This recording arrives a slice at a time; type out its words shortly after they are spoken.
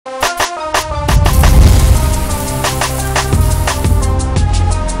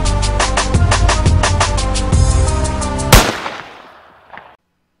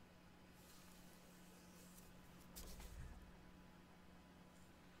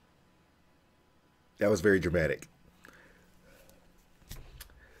That was very dramatic.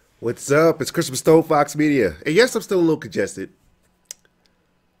 What's up? It's Chris from StonefoxMedia. And yes, I'm still a little congested.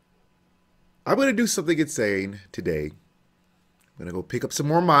 I'm going to do something insane today. I'm going to go pick up some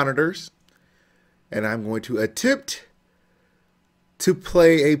more monitors. And I'm going to attempt to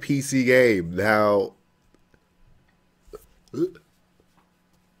play a PC game. Now,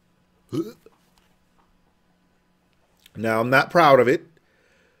 I'm not proud of it,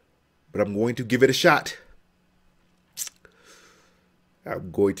 but I'm going to give it a shot.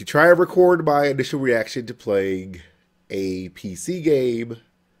 I'm going to try and record my initial reaction to playing a PC game.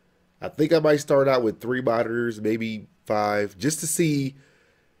 I think I might start out with 3 monitors, maybe 5, just to see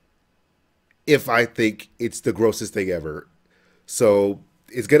if I think it's the grossest thing ever. So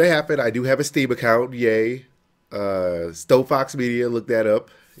it's going to happen. I do have a Steam account. Yay. StonefoxMedia, look that up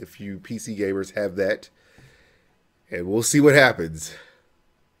if you PC gamers have that. And we'll see what happens.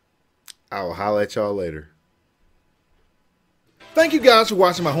 I'll holla at y'all later. Thank you guys for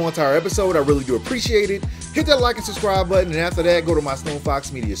watching my whole entire episode. I really do appreciate it. Hit that like and subscribe button, and after that, go to my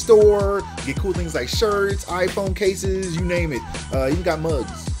StonefoxMedia store. Get cool things like shirts, iPhone cases, you name it. Even got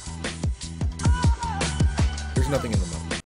mugs. There's nothing in them.